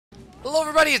Hello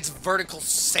everybody, it's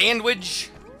VerticalSandwich.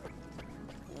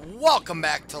 Welcome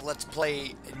back to Let's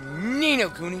Play Kuni.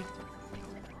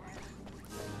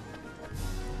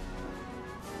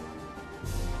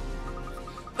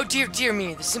 Oh dear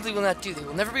me, this simply will not do. They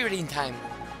will never be ready in time.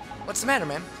 What's the matter,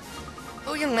 ma'am?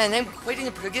 Oh young man, I'm quite in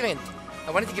a predicament.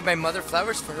 I wanted to give my mother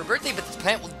flowers for her birthday, but this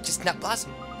plant will just not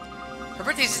blossom. Her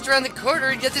birthday is just around the corner,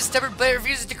 and yet this stubborn plant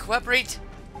refuses to cooperate.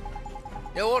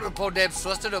 No wonder poor Deb's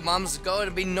flustered at Mom's going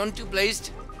to be none too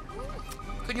pleased.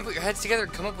 Couldn't you put your heads together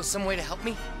and come up with some way to help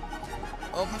me?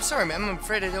 Oh, I'm sorry, ma'am. I'm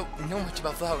afraid I don't know much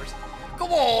about flowers.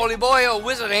 Come on, holy boy, a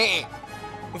wizard, ain't he?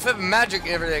 With flipping magic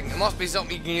and everything, it must be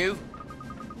something you can do.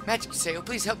 Magic, you say? Oh,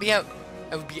 please help me out.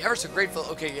 I would be ever so grateful.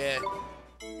 Okay, yeah.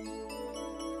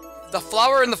 The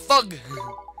flower and the fug.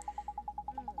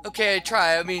 Okay, I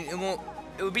try. I mean,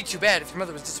 it would be too bad if your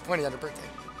mother was disappointed on her birthday.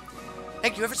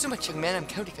 Thank you ever so much, young man. I'm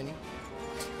counting on you.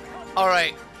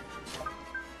 Alright.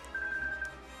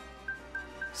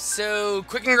 So,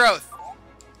 quicken growth.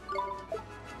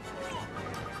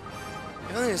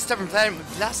 If only the stubborn plant would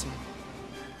blossom.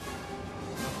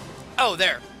 Oh,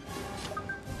 there.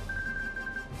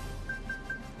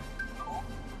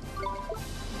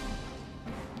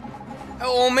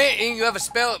 Oh, man, you have a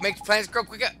spell that makes plants grow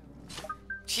quicker.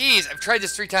 Jeez, I've tried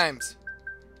this 3 times.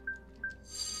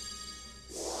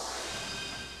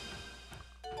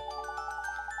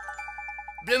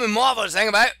 Bloomin' marvelous, hang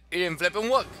about. It didn't flip and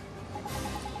work.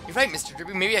 You're right, Mr.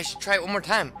 Drippy. Maybe I should try it one more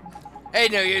time. Hey,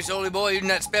 no use, holy boy. You did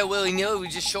not spell willy-nilly. We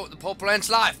just short the poor plant's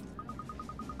life.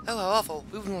 Oh, how awful.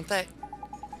 We wouldn't want that.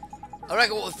 I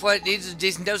reckon what the plant needs is a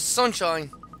decent dose of sunshine.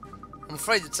 I'm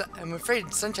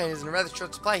afraid sunshine is in a rather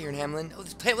short supply here in Hamlin. Oh,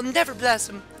 this plant will never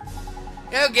blossom.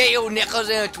 Don't get your nickels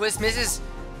in a twist, missus.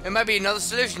 There might be another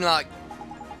solution, like.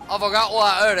 I forgot where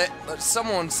I heard it, but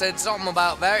someone said something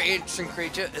about a very interesting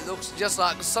creature. It looks just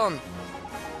like the sun.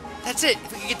 That's it.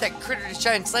 If we could get that critter to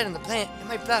shine light on the plant, it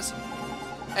might blossom.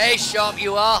 Hey, sharp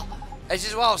you are. That's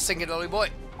just what I was thinking, lolly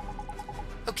boy.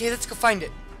 Okay, let's go find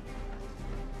it.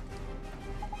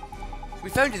 We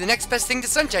found you the next best thing to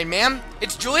sunshine, ma'am.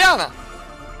 It's Juliana.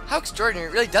 How extraordinary.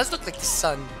 It really does look like the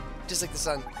sun. Just like the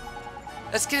sun.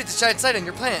 Let's get it to shine light on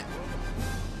your plant.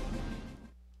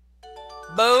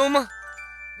 Boom.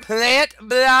 Plant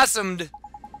blossomed.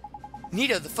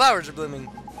 Neato, the flowers are blooming.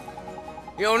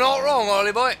 You're not wrong,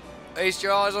 Ollie boy. Waste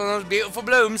your eyes on those beautiful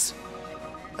blooms.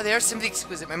 Oh, they are simply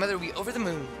exquisite. My mother will be over the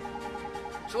moon.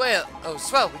 Swell. Oh,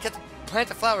 swell. We got to plant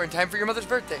a flower in time for your mother's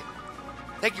birthday.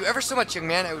 Thank you ever so much, young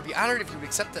man. I would be honored if you would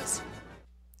accept this.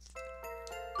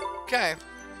 Okay.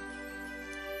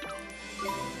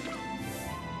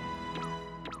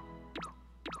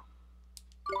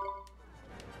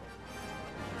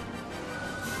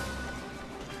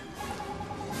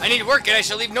 I need to work and I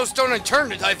shall leave no stone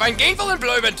unturned until I find gainful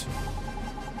employment.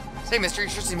 Say, mister, you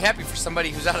sure seem happy for somebody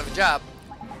who's out of a job.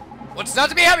 What's not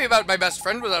to be happy about? My best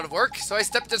friend was out of work, so I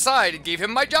stepped aside and gave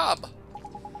him my job.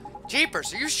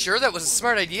 Jeepers, are you sure that was a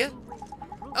smart idea?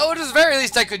 Oh, it is the very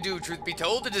least I could do, truth be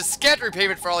told. It is scant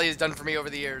repayment for all he has done for me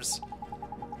over the years.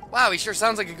 Wow, he sure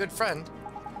sounds like a good friend.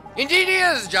 Indeed he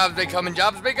is. Jobs may come and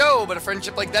jobs may go, but a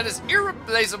friendship like that is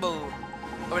irreplaceable.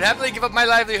 I would happily give up my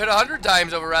livelihood 100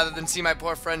 times over rather than see my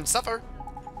poor friend suffer.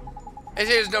 As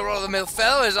he is no run-of-the-mill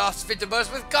fellow, is oft fit to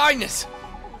burst with kindness.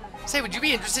 Say, would you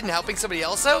be interested in helping somebody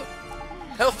else out?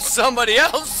 Help somebody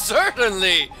else?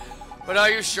 Certainly! But are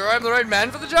you sure I'm the right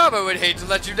man for the job? I would hate to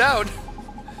let you down.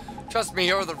 Trust me,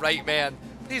 you're the right man.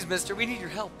 Please, mister, we need your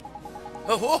help.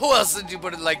 Oh, who else did you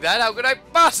put it like that? How could I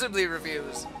possibly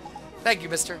refuse? Thank you,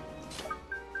 mister.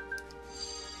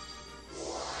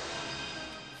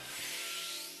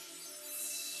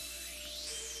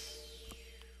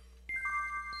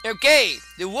 Okay,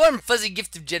 the warm fuzzy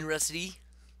gift of generosity.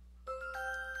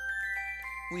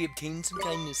 We obtained some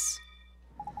kindness.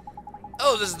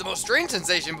 Oh, this is the most strange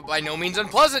sensation, but by no means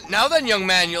unpleasant. Now then, young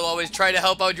man, you'll always try to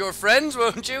help out your friends,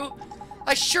 won't you?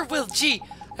 I sure will, gee.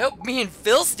 I hope me and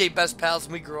Phil stay best pals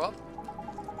when we grow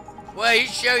up. Well,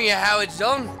 he's showing you how it's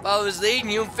done. If I was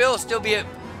leading, you and Phil will still be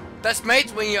best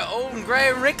mates when you're old and gray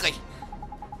and wrinkly.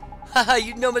 Haha,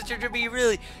 you know, Mr. Drippy,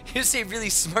 you say really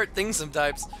smart things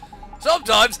sometimes.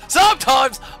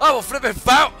 Sometimes, I will flip a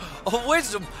fountain of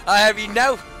wisdom I have you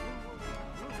now.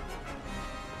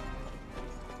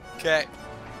 Okay.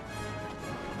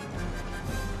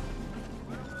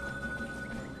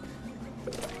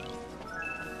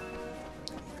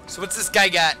 So what's this guy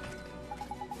got?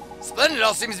 Splendid,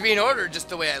 all seems to be in order just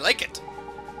the way I like it.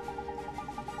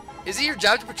 Is it your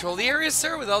job to patrol the area,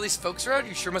 sir? With all these folks around,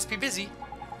 you sure must be busy.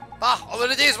 Bah, all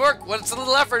in a day's work. What's a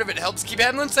little effort if it helps keep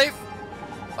Hamlin safe?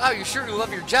 Wow, you sure do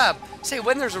love your job. Say,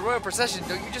 when there's a royal procession,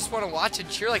 don't you just want to watch and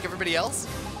cheer like everybody else?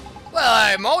 Well,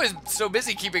 I'm always so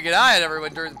busy keeping an eye on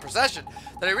everyone during the procession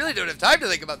that I really don't have time to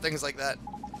think about things like that.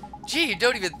 Gee, you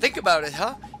don't even think about it,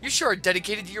 huh? You sure are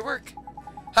dedicated to your work.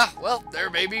 Ha, well, there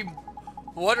may be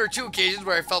one or two occasions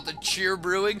where I felt a cheer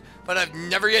brewing, but I've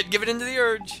never yet given in to the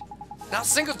urge. Not a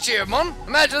single cheer, Mum.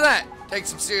 Imagine that. Takes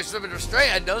some serious women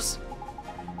restraint, I knows.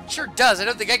 Sure does. I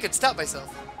don't think I could stop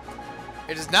myself.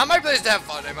 It is not my place to have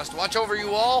fun. I must watch over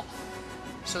you all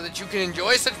so that you can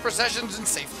enjoy such processions in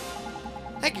safety.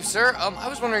 Thank you, sir. I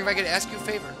was wondering if I could ask you a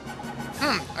favor.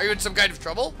 Are you in some kind of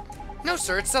trouble? No,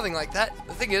 sir, it's nothing like that.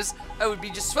 The thing is, I would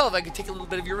be just swell if I could take a little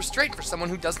bit of your restraint for someone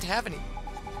who doesn't have any.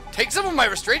 Take some of my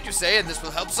restraint, you say, and this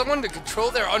will help someone to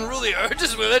control their unruly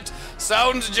urges, will it?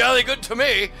 Sounds jolly good to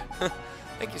me.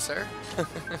 Thank you, sir.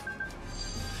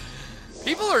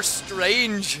 People are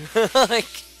strange. Like...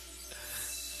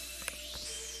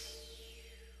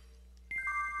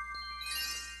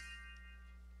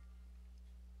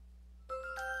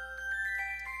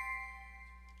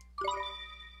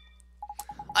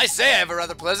 I say I have a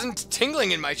rather pleasant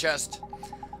tingling in my chest.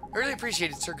 I really appreciate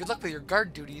it, sir. Good luck with your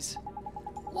guard duties.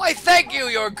 Why, thank you.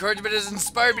 Your encouragement has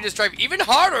inspired me to strive even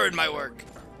harder in my work.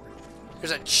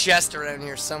 There's a chest around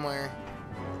here somewhere.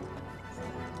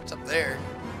 It's up there.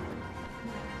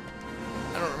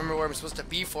 I don't remember where I'm supposed to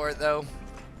be for it, though.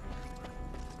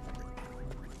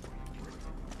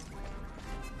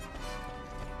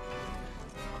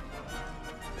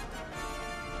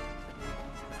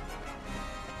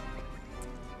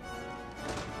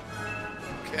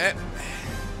 Okay.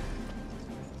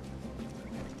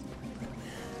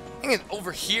 I think it's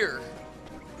over here.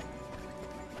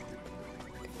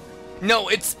 No,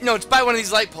 it's by one of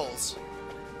these light poles.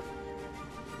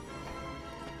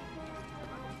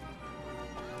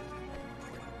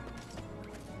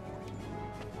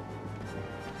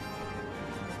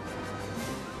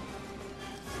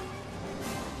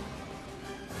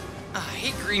 I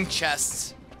hate green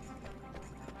chests.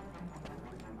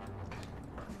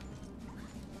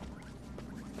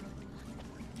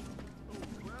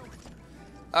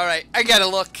 Alright, I gotta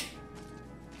look.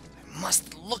 I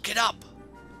must look it up.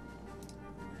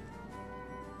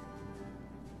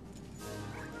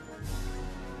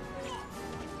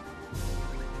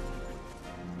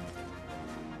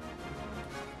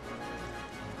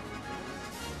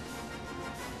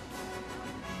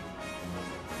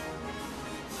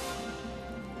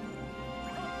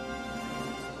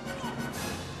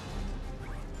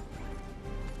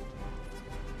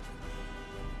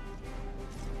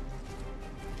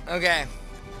 Okay.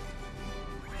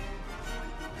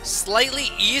 Slightly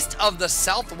east of the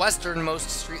southwesternmost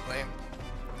street lamp.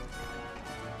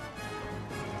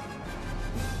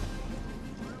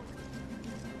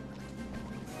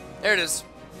 There it is.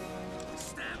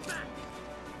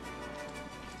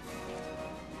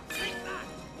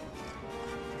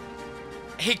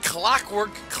 A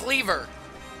clockwork cleaver.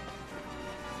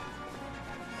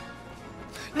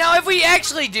 Now, if we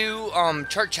actually do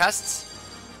chart chests,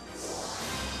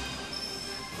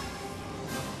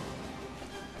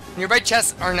 nearby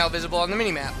chests are now visible on the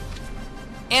minimap.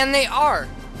 And they are.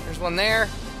 There's one there.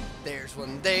 There's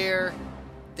one there.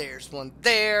 There's one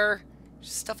there.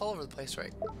 Just stuff all over the place,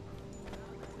 right?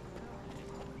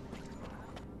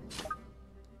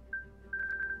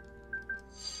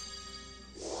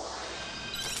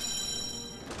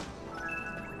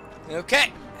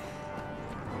 Okay.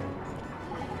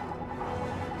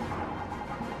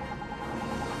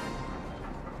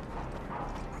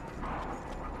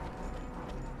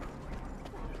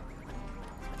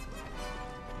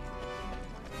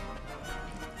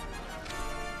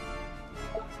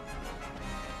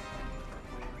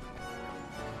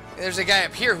 There's a guy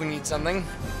up here who needs something.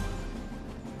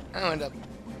 I'll end up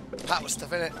pot with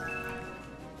stuff in it.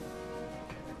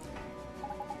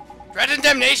 Dread and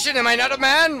damnation, am I not a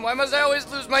man? Why must I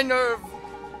always lose my nerve?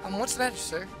 What's the matter,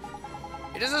 sir?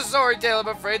 It is a sorry tale, I'm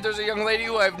afraid. There's a young lady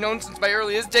who I've known since my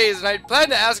earliest days, and I plan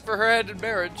to ask for her hand in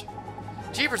marriage.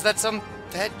 Jeepers, that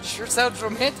sure sounds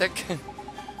romantic.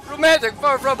 Romantic,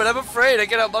 far from it. I'm afraid I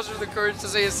cannot muster the courage to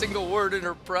say a single word in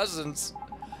her presence.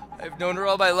 I've known her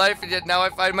all my life, and yet now I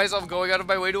find myself going out of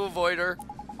my way to avoid her.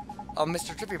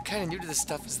 Mr. Trippy, I'm kind of new to this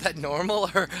stuff. Is that normal,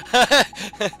 or...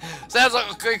 Sounds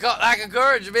like a lack of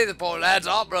courage to me. The poor lad's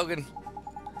heartbroken.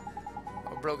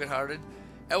 Or broken-hearted.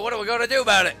 And what are we going to do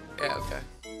about it? Yeah, okay.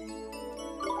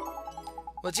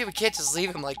 Well, gee, we can't just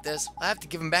leave him like this. I have to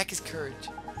give him back his courage.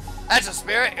 That's a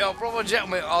spirit. You're a proper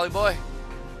gentleman, Ollie boy.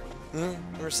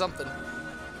 Or something.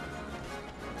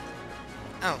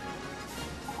 Oh.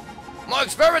 My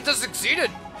experiment has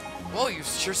succeeded! Well, you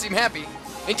sure seem happy.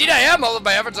 Indeed I am. All of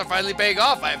my efforts are finally paying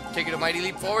off. I have taken a mighty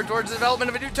leap forward towards the development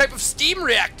of a new type of steam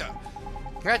reactor.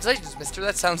 Congratulations, mister.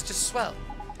 That sounds just swell.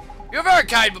 You're very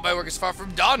kind, but my work is far from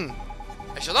done.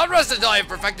 I shall not rest until I have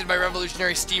perfected my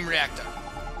revolutionary steam reactor.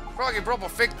 Froggy proper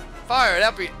fire and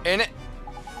happy in it.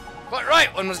 Quite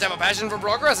right, one must have a passion for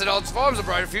progress in all its forms. A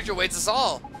brighter future waits us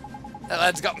all. That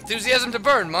lad's got enthusiasm to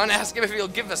burn, man. Ask him if he'll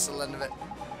give us a lend of it.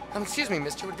 Excuse me,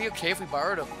 mister, would it be okay if we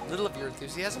borrowed a little of your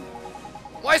enthusiasm?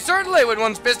 Why, certainly, when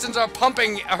one's pistons are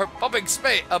pumping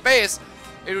a bass,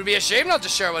 it would be a shame not to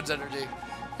share one's energy.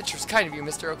 That sure's kind of you,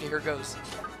 mister. Okay, here goes.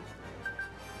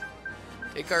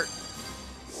 Take cart.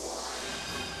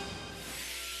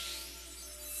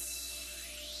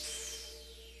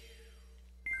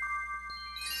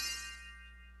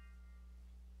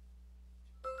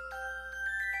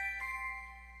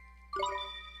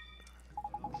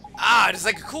 Ah, it is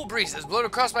like a cool breeze that has blown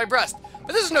across my breast.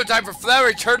 But this is no time for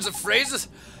flowery turns of phrases.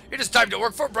 It is time to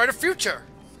work for a brighter future.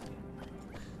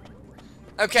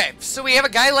 Okay, so we have a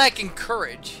guy lacking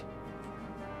courage.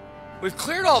 We've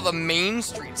cleared all the main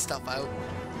street stuff out.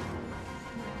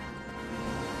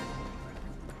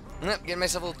 Yep, getting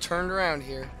myself a little turned around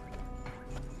here.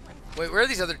 Wait, where are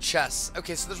these other chests?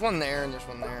 Okay, so there's one there and there's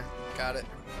one there. Got it.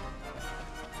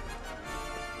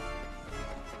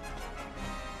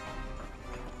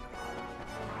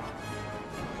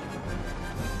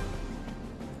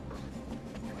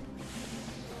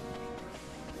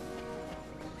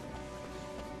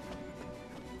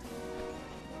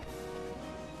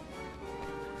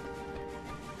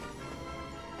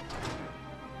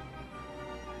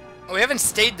 Oh, we haven't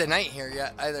stayed the night here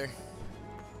yet, either.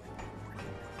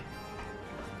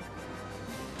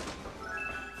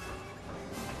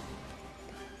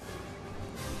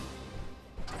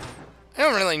 I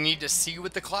don't really need to see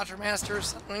with the Clottermaster or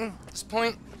something at this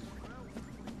point.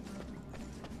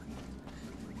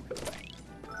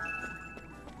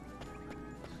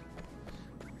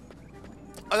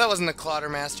 Oh, that wasn't the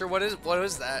Clottermaster. What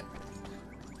is that?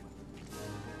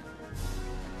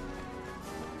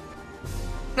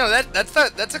 No, that's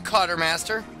a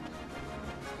Clottermaster.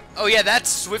 Oh yeah, that's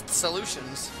Swift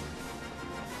Solutions.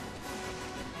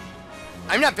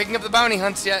 I'm not picking up the bounty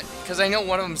hunts yet because I know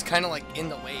one of them's kind of like in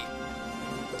the way.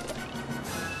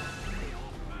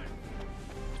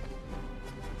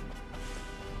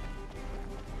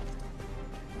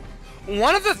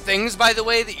 One of the things, by the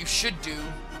way, that you should do,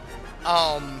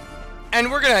 and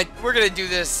we're gonna do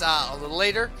this a little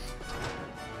later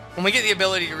when we get the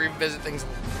ability to revisit things a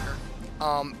little later.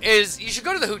 Is you should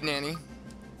go to the Hootenanny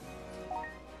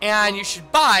and you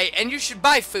should buy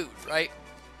food, right?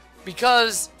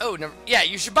 Because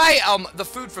you should buy the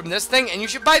food from this thing, and you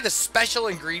should buy the special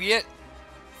ingredient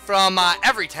from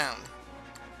every town.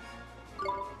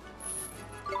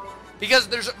 Because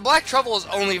black truffle is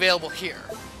only available here.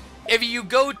 If you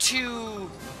go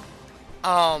to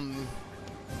Al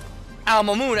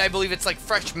Mamoon, I believe it's like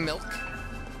fresh milk.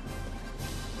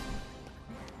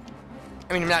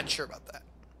 I mean, I'm not sure about that.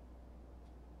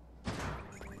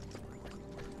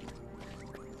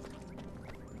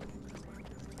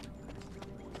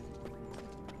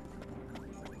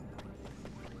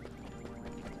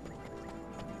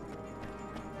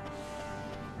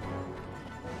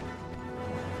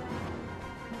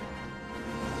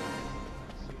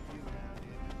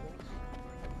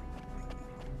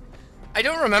 I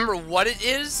don't remember what it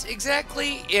is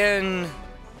exactly in...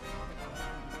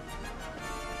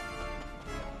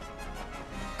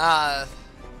 I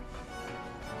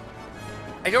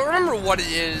don't remember what it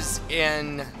is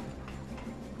in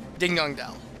Ding Dong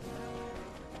Dell.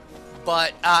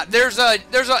 But there's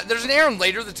an errand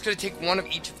later that's going to take one of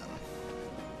each of them.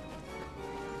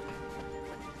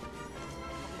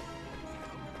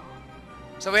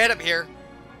 So we head up here.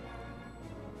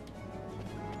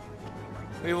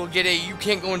 We will get a "you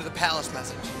can't go into the palace"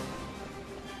 message.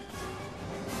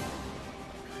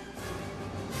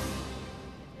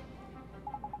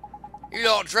 You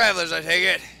all travelers, I take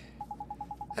it.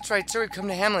 That's right, sir. We've come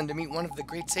to Hamlin to meet one of the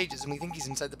great sages, and we think he's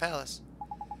inside the palace.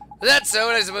 If that's so,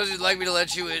 and I suppose you'd like me to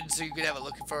let you in so you could have a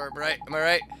look for him, right? Am I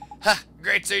right? Ha!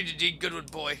 Great sage indeed, good one,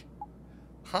 boy.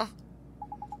 Huh?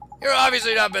 You're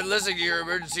obviously not been listening to your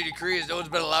emergency decrees. No one's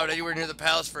been allowed anywhere near the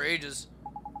palace for ages.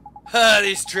 Ha!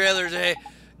 These trailers, eh?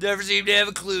 Never seem to have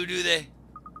a clue, do they?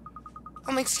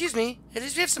 Excuse me. At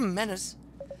least we have some manners.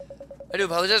 I do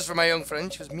apologize for my young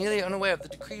friend. She was merely unaware of the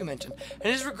decree you mentioned,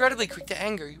 and is regrettably quick to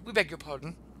anger. We beg your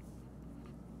pardon.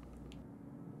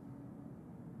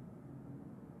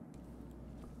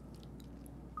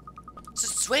 So,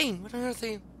 Swaine, what on earth are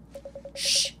you...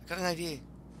 Shh, I got an idea.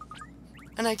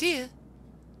 An idea?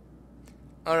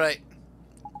 Alright.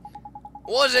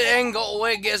 Was it ain't got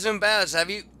away get some baths, have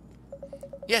you?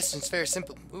 Yes, it's very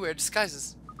simple. We wear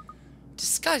disguises.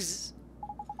 Disguises?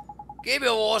 Give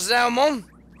your horse down, Mum.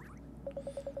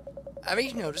 Haven't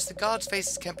you noticed the guards'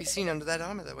 faces can't be seen under that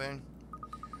armor they're wearing?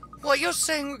 What you're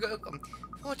saying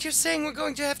we're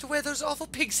going to have to wear those awful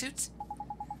pig suits?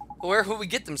 Where will we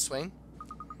get them, Swaine?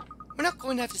 We're not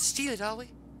going to have to steal it, are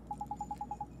we?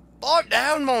 Bar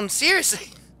down, Mon, seriously!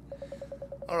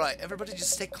 Alright, everybody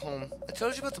just stay calm. I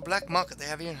told you about the black market they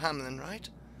have here in Hamelin, right?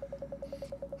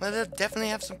 Well, they'll definitely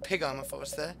have some pig armor for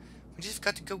us there. We just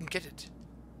got to go and get it.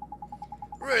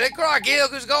 Really, crikey,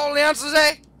 look who's got all the answers,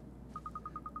 eh?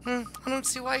 I don't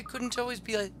see why it couldn't always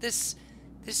be like this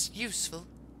useful.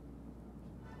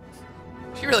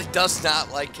 She really does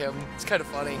not like him. It's kind of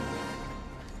funny.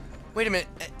 Wait a minute.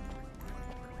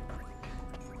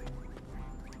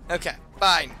 Okay,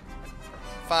 fine.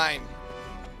 Fine.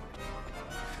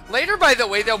 Later, by the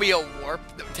way, there'll be a warp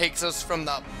that takes us from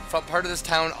the front part of this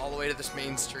town all the way to this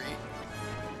main street.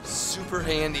 Super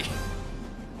handy.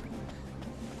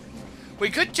 We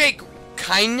could take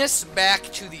kindness back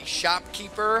to the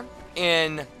shopkeeper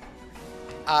in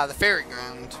the ferry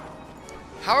ground.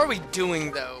 How are we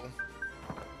doing, though,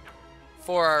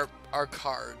 for our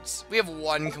cards? We have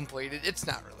one completed. It's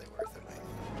not really worth it right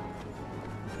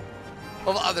now.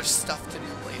 We'll have other stuff to do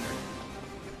later.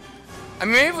 I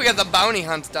mean, maybe if we got the bounty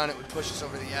hunts done, it would push us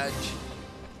over the edge.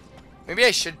 Maybe I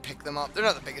should pick them up. They're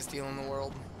not the biggest deal in the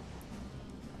world.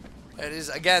 It is,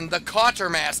 again, the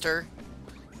Quartermaster.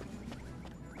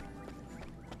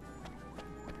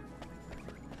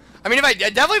 I mean,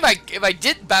 if I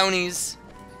did bounties,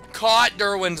 caught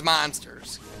Derwin's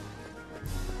monsters,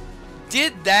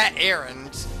 did that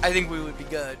errand, I think we would be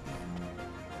good.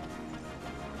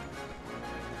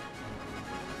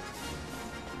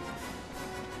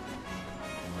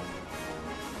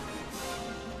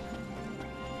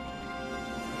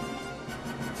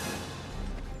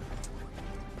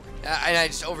 And I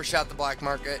just overshot the black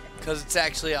market because it's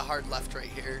actually a hard left right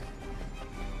here.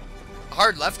 A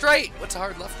hard left right? What's a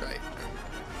hard left right?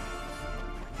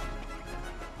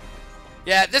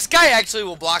 Yeah, this guy actually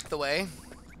will block the way.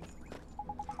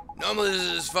 Normally this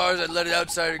is as far as I'd let an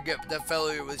outsider get, but that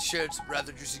fellow here with shirts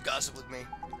rather juicy gossip with me.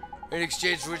 In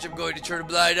exchange for which I'm going to turn a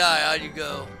blind eye. On you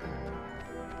go.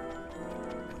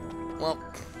 Well,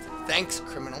 thanks,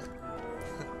 criminal.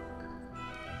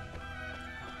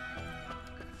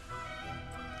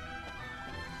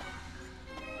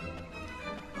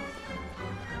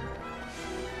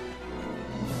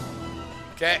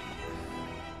 Okay.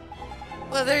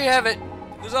 Well, there you have it.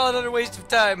 It was all another waste of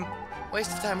time.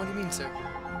 Waste of time? What do you mean, sir?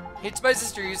 It's my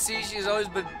sister, you see. She has always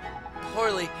been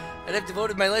poorly, and I've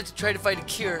devoted my life to try to find a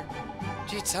cure.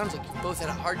 Gee, it sounds like you've both had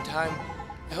a hard time.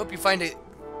 I hope you find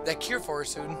that cure for her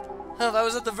soon. Huh, if I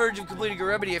was at the verge of completing a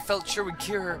remedy I felt sure would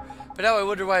cure her, but now I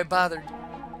wonder why I bothered.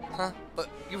 Huh? But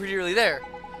you were nearly there.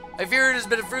 I fear it has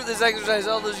been a fruitless exercise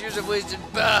all those years I've wasted.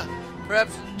 Bah!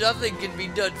 Perhaps nothing can be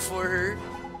done for her.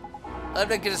 I'm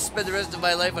not gonna spend the rest of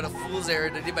my life on a fool's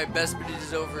errand. I did my best, but it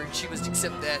is over, and she must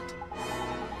accept that.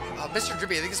 Mr.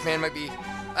 Drippy, I think this man might be...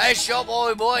 Hey, shop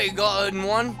boy, you got in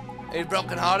one? He's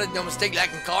broken-hearted, no mistake,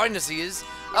 lacking kindness he is.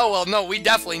 Oh, well, no, we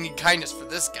definitely need kindness for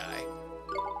this guy.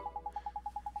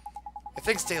 If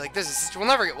things stay like this, his sister will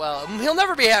never get well. He'll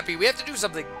never be happy. We have to do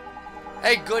something.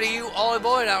 Hey, goody you, Ollie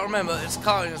boy, now remember, it's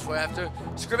kindness we have to.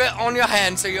 Scribble it on your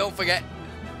hand so you don't forget.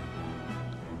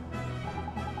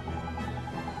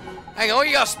 Hang on,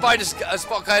 you got a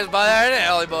spot guys by there,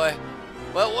 innit, Ollie boy?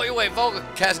 Well, what you wait for?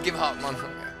 Cast give up, man.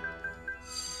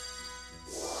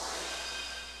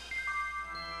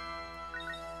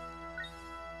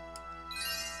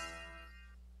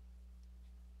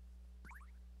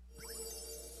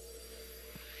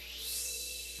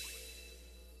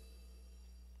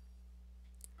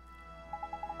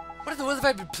 What in the world have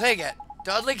I been playing at?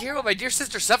 Dodling here while my dear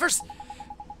sister suffers?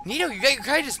 Nito, you got your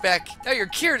kindness back. Now you're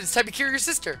cured. It's time to cure your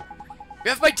sister. You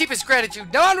have my deepest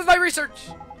gratitude. Now on with my research.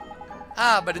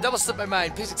 But it double slipped my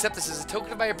mind. Please accept this as a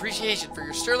token of my appreciation for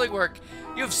your sterling work.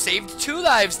 You have saved 2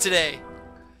 lives today.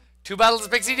 2 bottles of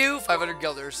Pixie Dew, 500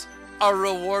 guilders. A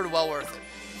reward well worth it.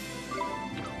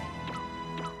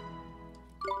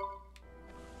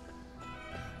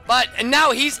 And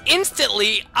now he's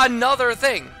instantly another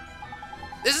thing.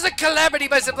 This is a calamity.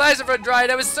 My supplies have run dry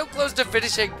and I was so close to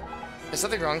finishing. Is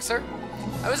something wrong, sir?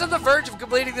 I was on the verge of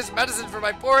completing this medicine for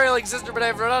my poor ailing sister, but I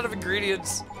have run out of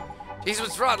ingredients. Jeez,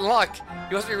 what's rotten luck?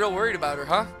 You must be real worried about her,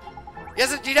 huh?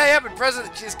 Yes, indeed I am. At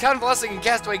present, she's convalescing in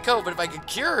Castaway Cove, but if I could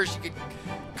cure her, she could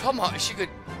come home. She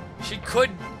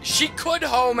could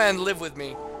home and live with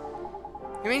me.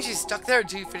 You mean she's stuck there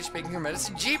until you finish making her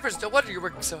medicine? Jeepers, no wonder you're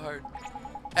working so hard.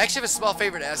 I actually have a small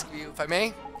favor to ask of you, if I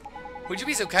may. Would you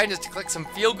be so kind as to collect some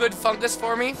feel-good fungus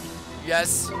for me?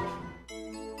 Yes.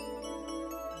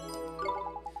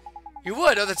 You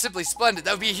would? Oh, that's simply splendid.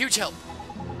 That would be a huge help.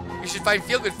 You should find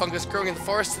feel-good fungus growing in the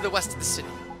forest to the west of the city.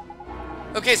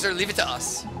 Okay, sir, leave it to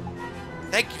us.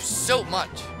 Thank you so much.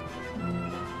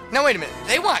 Now, wait a minute.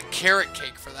 They want carrot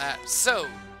cake for that. So,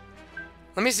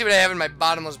 let me see what I have in my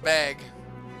bottomless bag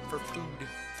for food.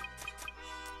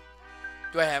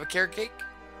 Do I have a carrot cake?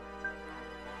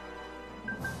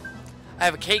 I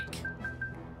have a cake.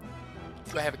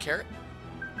 Do I have a carrot?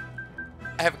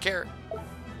 I have a carrot.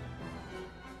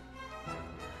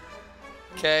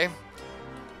 Okay.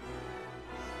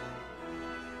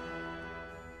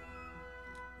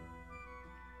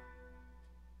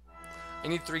 I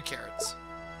need 3 carrots.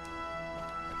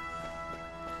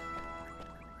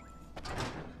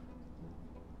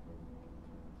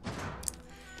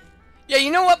 Yeah,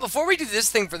 you know what? Before we do this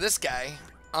thing for this guy,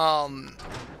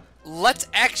 let's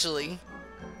actually,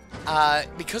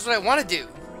 because what I want to do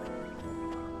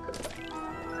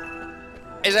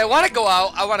is I want to go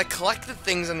out, I want to collect the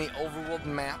things on the overworld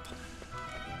map.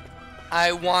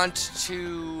 I want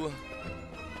to,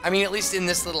 I mean, at least in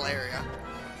this little area.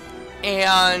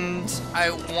 And I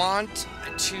want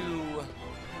to,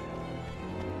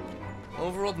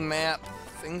 overworld map,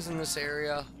 things in this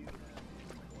area.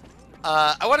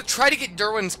 I want to try to get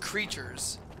Derwin's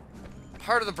creatures.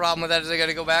 Part of the problem with that is I got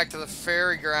to go back to the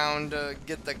ferry ground to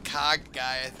get the cog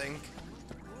guy, I think.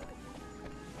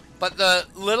 But the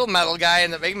little metal guy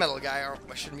and the big metal guy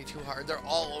shouldn't be too hard. They're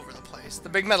all over the place. The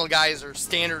big metal guys are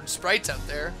standard sprites out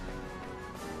there.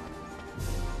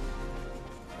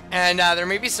 And there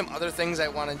may be some other things I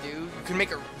want to do. You can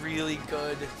make a really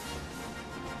good...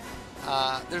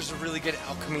 there's a really good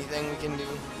alchemy thing we can do.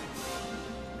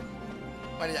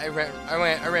 Why did I ran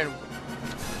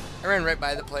right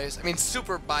by the place. I mean,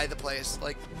 super by the place.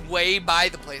 Like, way by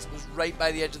the place. It was right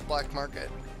by the edge of the black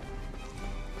market.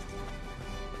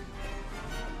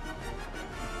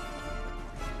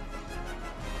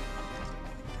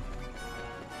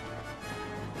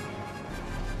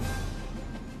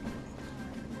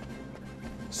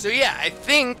 So yeah, I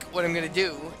think what I'm gonna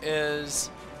do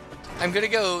is I'm gonna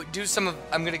go do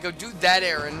I'm gonna go do that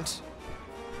errand.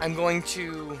 I'm going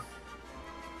to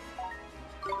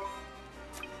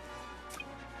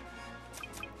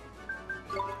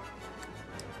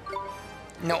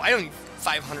no, I don't need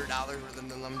 $500 worth of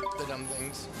the dumb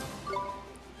things.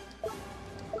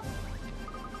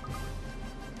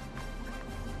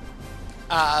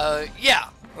 Yeah,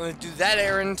 I'm gonna do that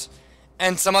errand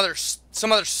and some other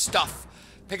stuff.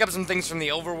 Pick up some things from the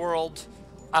overworld.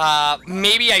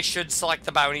 Maybe I should select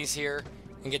the bounties here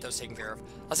and get those taken care of.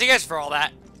 I'll see you guys for all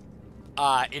that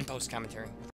in post commentary.